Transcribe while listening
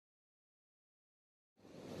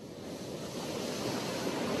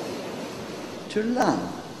to love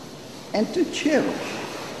and to cherish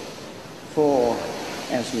for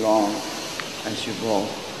as long as you both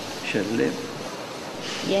should live.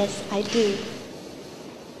 Yes, I do.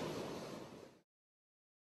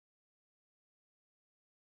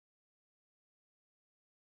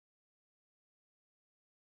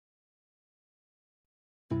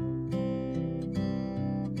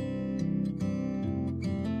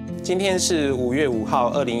 今天是5月5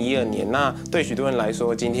号，2012年。那对许多人来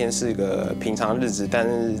说，今天是个平常日子，但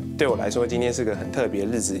是对我来说，今天是个很特别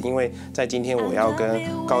的日子，因为在今天我要跟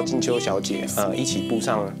高金秋小姐一起步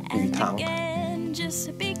上礼堂。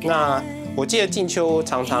那我记得静秋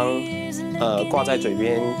常常挂在嘴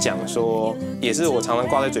边讲说，也是我常常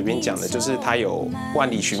挂在嘴边讲的，就是她有万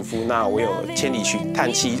里寻夫，那我有千里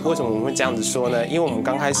探妻。为什么我们会这样子说呢？因为我们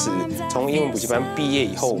刚开始从英文补习班毕业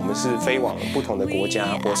以后，我们是飞往不同的国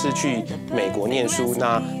家。我是去美国念书，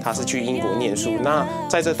那她是去英国念书。那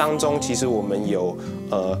在这当中，其实我们有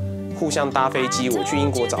互相搭飞机，我去英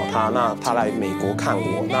国找她，那她来美国看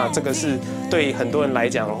我。那这个是对很多人来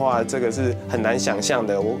讲的话，这个是很难想象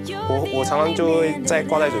的。我常常就会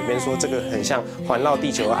挂在嘴边说，这个很像环绕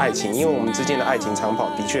地球的爱情，因为我们之间的爱情长跑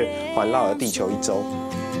的确环绕了地球1周。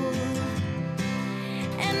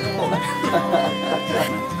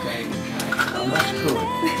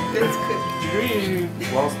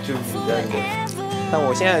但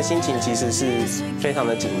我现在的心情其实是非常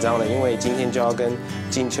的紧张的，因为今天就要跟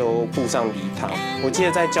金秋步上礼堂。我记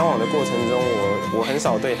得在交往的过程中，我很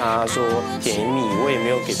少对她说甜言蜜语，我也没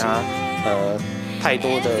有给她太多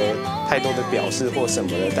的表示或什么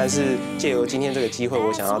的。但是借由今天这个机会，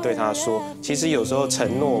我想要对她说，其实有时候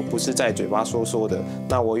承诺不是在嘴巴说的。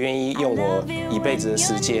那我愿意用我一辈子的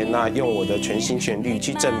时间，那用我的全心全力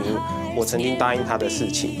去证明我曾经答应她的事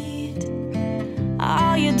情。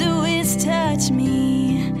All you do is touch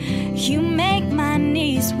me, you make my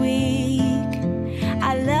knees weak.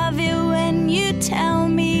 I love it when you tell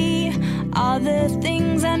me all the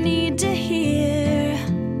things I need to hear.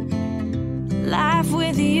 Life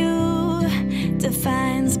with you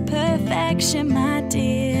defines perfection, my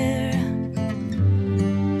dear.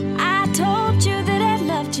 I told you that I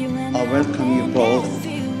loved you and I welcome you both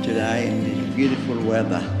today in this beautiful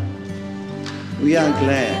weather. We are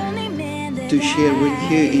glad to share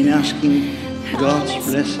with you in asking God's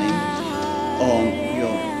blessing on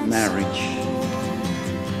your marriage.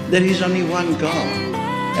 There is only one God,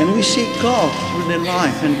 and we seek God through the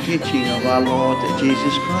life and teaching of our Lord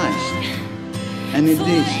Jesus Christ. And it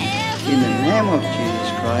is in the name of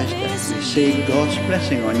Jesus Christ that we seek God's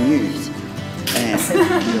blessing on you and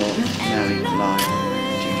your married life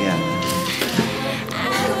together.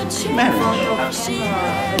 Marriage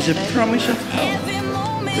is a promise of hope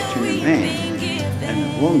between a man and a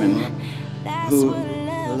woman who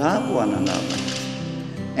love one another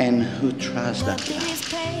and who trust that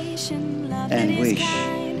love and wish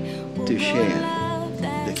to share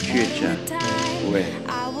the future with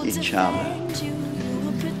each other.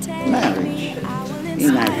 Marriage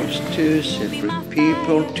enables two separate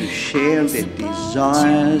people to share their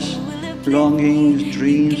desires, longings,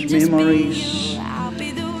 dreams, memories,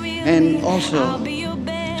 and also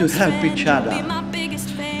to help each other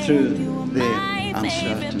through their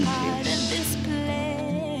uncertainties.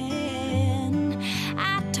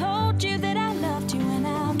 I told you that I loved you and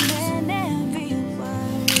I meant every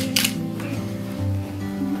word.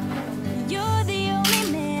 You're the only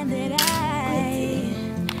man that I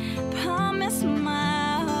promised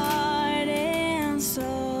my heart and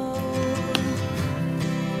soul.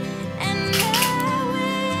 And I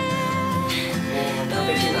will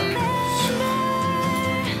remember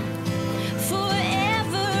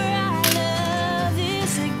forever our love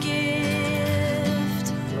is a gift.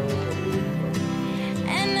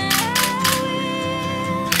 And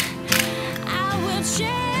I will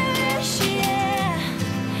cherish, yeah,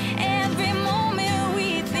 every moment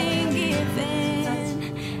we've been given.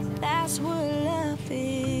 That's what love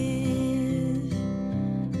is.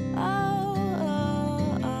 Oh,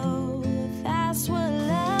 oh, oh, that's what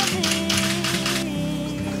love is.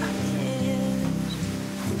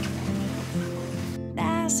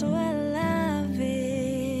 That's what love is.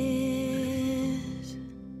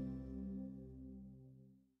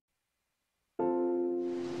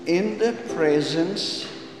 In the presence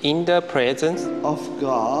In the presence of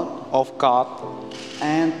God of God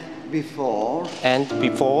and before and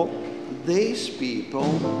before these people,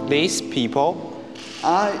 these people,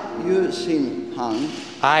 I, Yu Xin Han,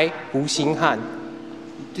 I, Wu Xinghan,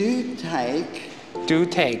 do take do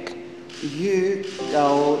take Yu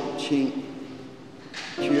Gao Qing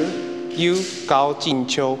Chu you, Gao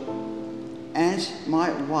Jinqiu, as my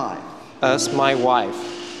wife, as my wife,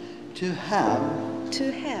 to have,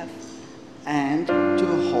 and to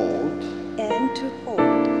hold,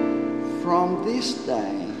 from this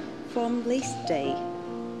day,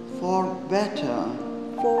 for better,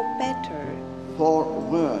 for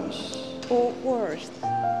worse, for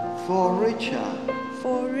richer,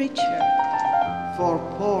 for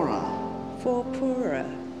poorer,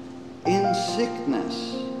 in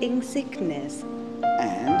sickness,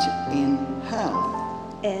 and in health,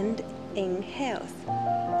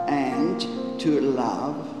 and to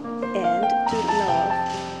love, and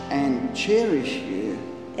cherish you,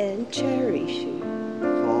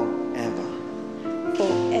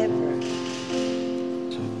 forever.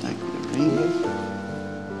 So take the ring,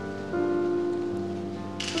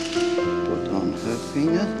 put on her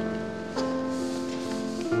finger.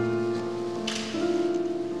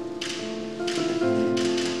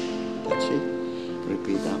 That's it.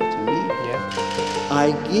 Repeat after me. Yeah.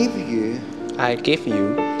 I give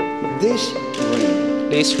you this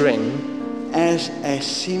ring as a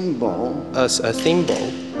symbol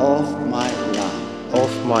of my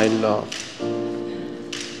love.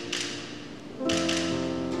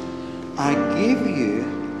 I give you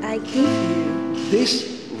this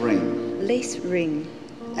ring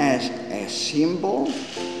as a symbol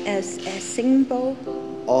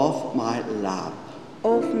of my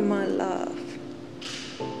love.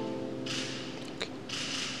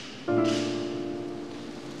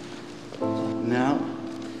 Now,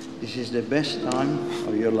 this is the best time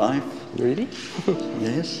of your life. Really?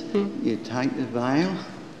 Yes. You take the veil,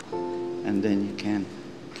 and then you can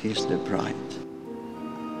kiss the bride.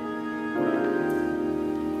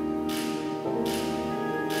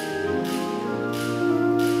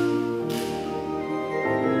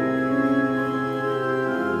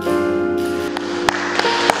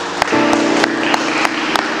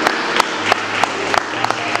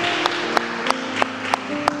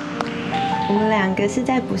 我们两个是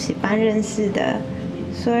在补习班认识的，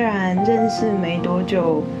虽然认识没多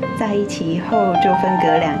久，在一起以后就分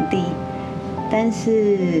隔两地，但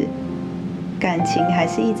是感情还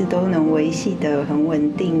是一直都能维系得很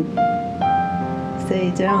稳定，所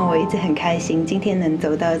以这让我一直很开心。今天能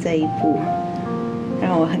走到这一步，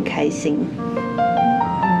让我很开心。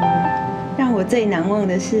让我最难忘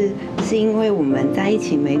的是因为我们在一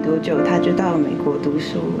起没多久，他就到了美国读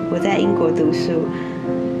书，我在英国读书。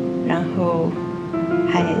然后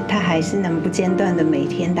他还是能不间断的每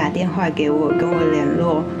天打电话给我，跟我联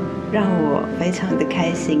络，让我非常的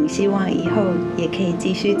开心。希望以后也可以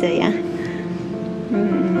继续这样。